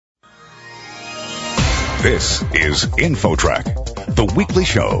This is InfoTrack, the weekly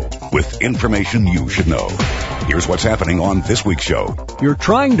show with information you should know. Here's what's happening on this week's show. You're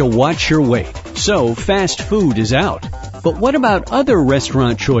trying to watch your weight, so fast food is out. But what about other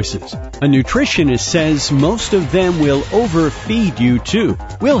restaurant choices? A nutritionist says most of them will overfeed you too.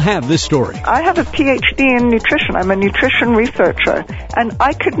 We'll have the story. I have a PhD in nutrition. I'm a nutrition researcher, and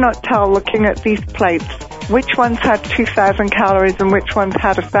I could not tell looking at these plates which ones had 2,000 calories and which ones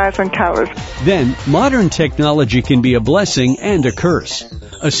had 1,000 calories. Then, modern technology can be a blessing and a curse.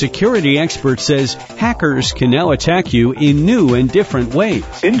 A security expert says hackers can now attack you in new and different ways.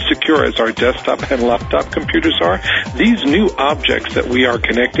 Insecure as our desktop and laptop computers are, these new objects that we are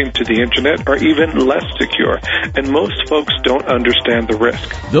connecting to the internet are even less secure, and most folks don't understand the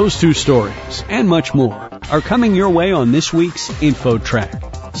risk. Those two stories, and much more, are coming your way on this week's InfoTrack.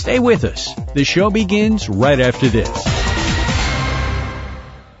 Stay with us. The show begins right after this.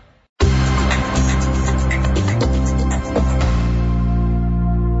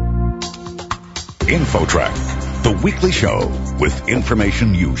 InfoTrack, the weekly show with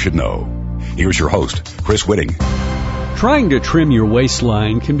information you should know. Here's your host, Chris Whitting. Trying to trim your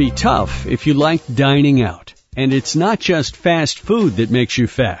waistline can be tough if you like dining out. And it's not just fast food that makes you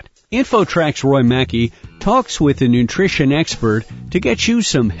fat. InfoTrack's Roy Mackey talks with a nutrition expert to get you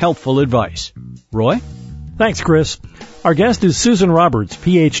some helpful advice. Roy? Thanks, Chris. Our guest is Susan Roberts,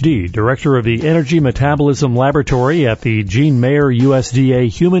 Ph.D., Director of the Energy Metabolism Laboratory at the Jean Mayer USDA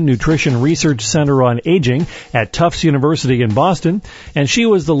Human Nutrition Research Center on Aging at Tufts University in Boston, and she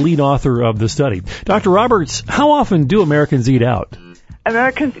was the lead author of the study. Dr. Roberts, how often do Americans eat out?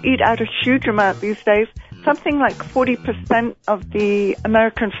 Americans eat out a huge amount these days. Something like 40% of the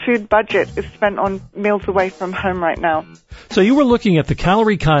American food budget is spent on meals away from home right now. So you were looking at the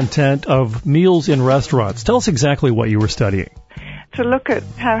calorie content of meals in restaurants. Tell us exactly what you were studying. To look at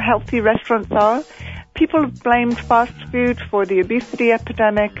how healthy restaurants are, people have blamed fast food for the obesity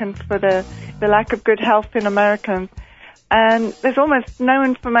epidemic and for the lack of good health in Americans. And there's almost no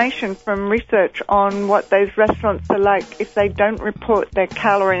information from research on what those restaurants are like if they don't report their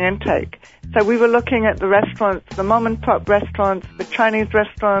calorie intake. So we were looking at the restaurants, the mom-and-pop restaurants, the Chinese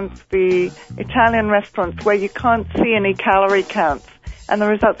restaurants, the Italian restaurants, where you can't see any calorie counts. And the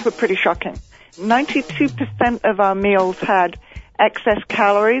results were pretty shocking. 92% of our meals had excess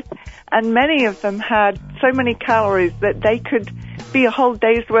calories, and many of them had so many calories that they could be a whole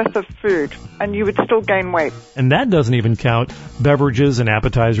day's worth of food, and you would still gain weight. And that doesn't even count beverages and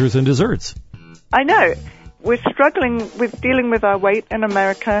appetizers and desserts. I know. We're struggling with dealing with our weight in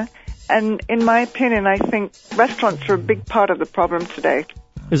America, and in my opinion, I think restaurants are a big part of the problem today.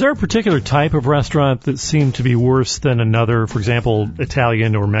 Is there a particular type of restaurant that seemed to be worse than another? For example,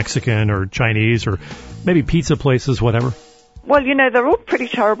 Italian or Mexican or Chinese or maybe pizza places, whatever? Well, you know, they're all pretty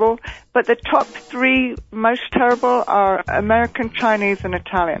terrible, but the top three most terrible are American, Chinese, and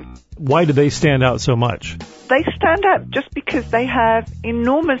Italian. Why do they stand out so much? They stand out just because they have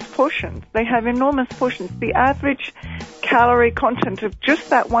enormous portions. They have enormous portions. The average calorie content of just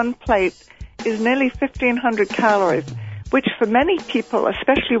that one plate is nearly 1,500 calories, which for many people,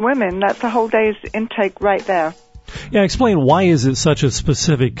 especially women, that's a whole day's intake right there. Yeah, explain why is it such a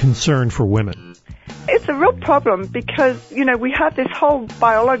specific concern for women? It's a real problem because, you know, we have this whole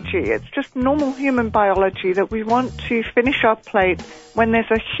biology. It's just normal human biology that we want to finish our plate when there's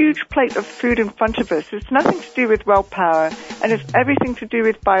a huge plate of food in front of us. It's nothing to do with willpower, and it's everything to do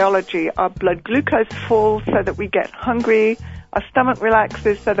with biology. Our blood glucose falls so that we get hungry. Our stomach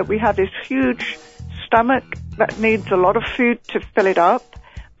relaxes so that we have this huge stomach that needs a lot of food to fill it up.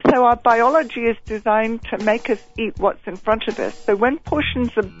 So our biology is designed to make us eat what's in front of us. So when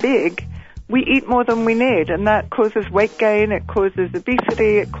portions are big, we eat more than we need, and that causes weight gain, it causes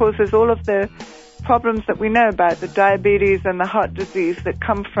obesity, it causes all of the problems that we know about, the diabetes and the heart disease that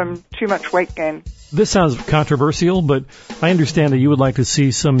come from too much weight gain. This sounds controversial, but I understand that you would like to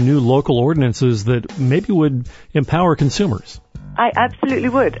see some new local ordinances that maybe would empower consumers. I absolutely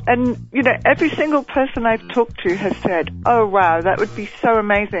would. And, you know, every single person I've talked to has said, oh, wow, that would be so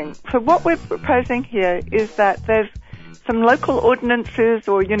amazing. So what we're proposing here is that there's some local ordinances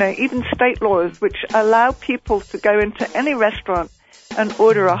or, you know, even state laws which allow people to go into any restaurant and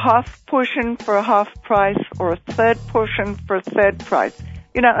order a half portion for a half price or a third portion for a third price.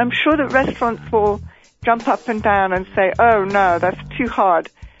 You know, I'm sure that restaurants will jump up and down and say, oh, no, that's too hard.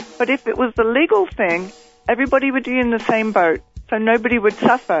 But if it was the legal thing, everybody would be in the same boat, so nobody would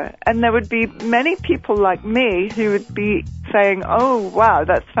suffer. And there would be many people like me who would be saying, oh, wow,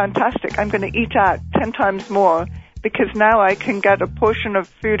 that's fantastic. I'm going to eat out 10 times more, because now I can get a portion of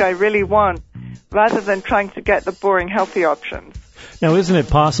food I really want rather than trying to get the boring healthy options. Now, isn't it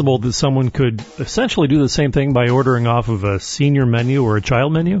possible that someone could essentially do the same thing by ordering off of a senior menu or a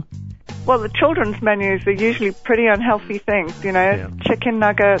child menu? Well, the children's menus are usually pretty unhealthy things, chicken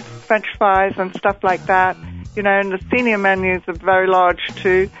nuggets, French fries, and stuff like that. And the senior menus are very large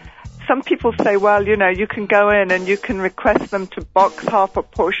too. Some people say, well, you can go in and you can request them to box half a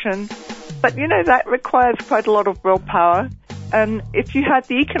portion. But, that requires quite a lot of willpower. And if you had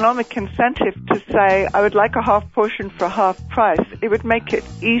the economic incentive to say, I would like a half portion for a half price, it would make it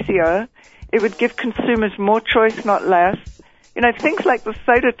easier. It would give consumers more choice, not less. Things like the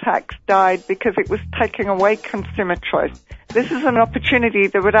soda tax died because it was taking away consumer choice. This is an opportunity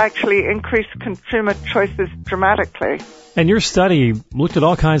that would actually increase consumer choices dramatically. And your study looked at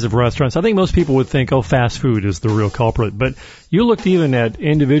all kinds of restaurants. I think most people would think, fast food is the real culprit. But you looked even at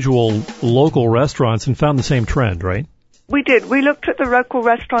individual local restaurants and found the same trend, right? We did. We looked at the local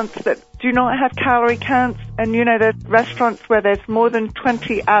restaurants that do not have calorie counts. And, the restaurants where there's more than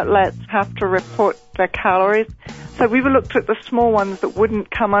 20 outlets have to report their calories. So we looked at the small ones that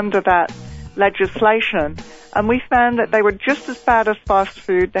wouldn't come under that legislation. And we found that they were just as bad as fast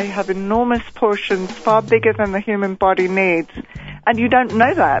food. They have enormous portions, far bigger than the human body needs. And you don't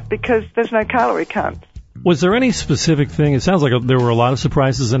know that because there's no calorie count. Was there any specific thing? It sounds like there were a lot of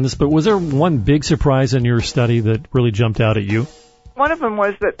surprises in this, but was there one big surprise in your study that really jumped out at you? One of them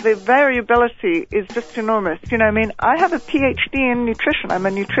was that the variability is just enormous. I have a PhD in nutrition. I'm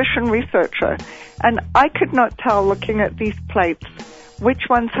a nutrition researcher. And I could not tell, looking at these plates, which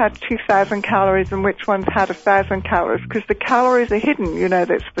ones had 2,000 calories and which ones had 1,000 calories, because the calories are hidden.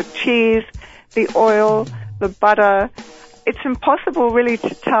 There's the cheese, the oil, the butter. It's impossible really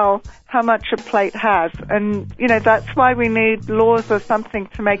to tell how much a plate has. And, that's why we need laws or something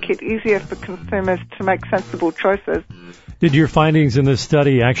to make it easier for consumers to make sensible choices. Did your findings in this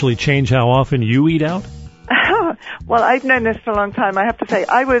study actually change how often you eat out? Well, I've known this for a long time. I have to say,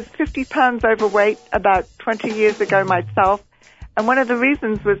 I was 50 pounds overweight about 20 years ago myself. And one of the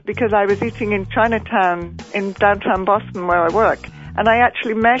reasons was because I was eating in Chinatown in downtown Boston where I work. And I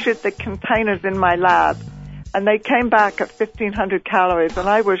actually measured the containers in my lab. And they came back at 1,500 calories. And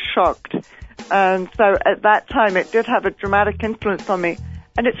I was shocked. And so at that time, it did have a dramatic influence on me.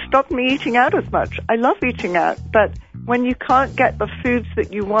 And it stopped me eating out as much. I love eating out. But when you can't get the foods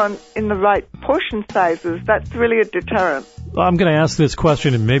that you want in the right portion sizes, that's really a deterrent. I'm going to ask this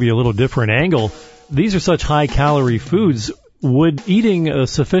question in maybe a little different angle. These are such high-calorie foods. Would eating a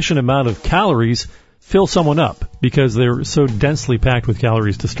sufficient amount of calories fill someone up because they're so densely packed with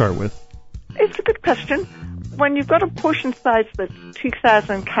calories to start with? It's a good question. When you've got a portion size that's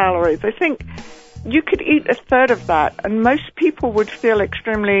 2,000 calories, I think you could eat a third of that, and most people would feel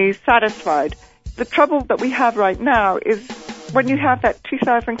extremely satisfied. The trouble that we have right now is when you have that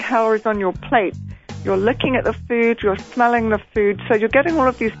 2,000 calories on your plate, you're looking at the food, you're smelling the food, so you're getting all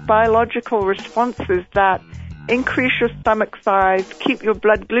of these biological responses that increase your stomach size, keep your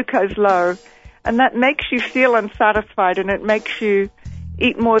blood glucose low, and that makes you feel unsatisfied and it makes you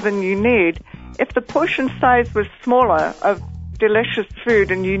eat more than you need. If the portion size was smaller of delicious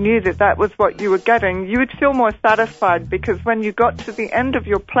food and you knew that that was what you were getting, you would feel more satisfied because when you got to the end of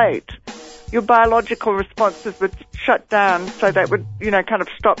your plate, your biological responses would shut down so that would, kind of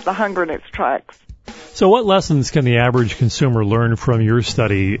stop the hunger in its tracks. So what lessons can the average consumer learn from your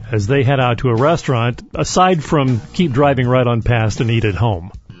study as they head out to a restaurant, aside from keep driving right on past and eat at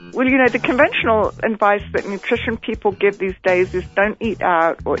home? Well, the conventional advice that nutrition people give these days is don't eat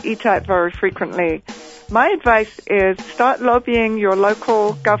out or eat out very frequently. My advice is start lobbying your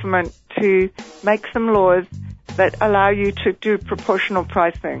local government to make some laws that allow you to do proportional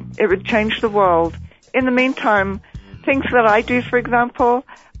pricing. It would change the world. In the meantime, things that I do, for example,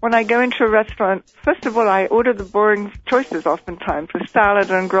 when I go into a restaurant, first of all, I order the boring choices oftentimes, the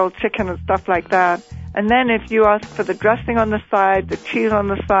salad and grilled chicken and stuff like that. And then if you ask for the dressing on the side, the cheese on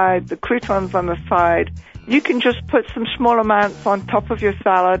the side, the croutons on the side, you can just put some small amounts on top of your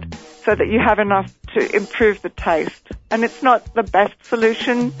salad so that you have enough to improve the taste. And it's not the best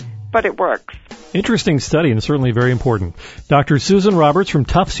solution, but it works. Interesting study and certainly very important. Dr. Susan Roberts from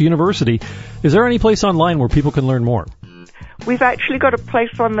Tufts University. Is there any place online where people can learn more? We've actually got a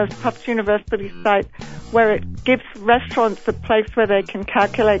place on the Tufts University site where it gives restaurants a place where they can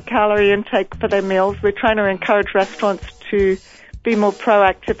calculate calorie intake for their meals. We're trying to encourage restaurants to be more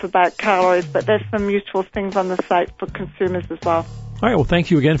proactive about calories, but there's some useful things on the site for consumers as well. All right, well, thank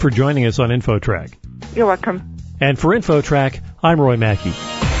you again for joining us on InfoTrack. You're welcome. And for InfoTrack, I'm Roy Mackey.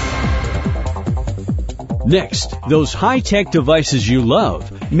 Next, those high-tech devices you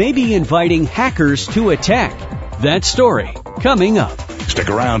love may be inviting hackers to attack. That story coming up. Stick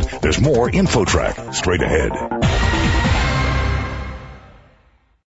around. There's more InfoTrack straight ahead.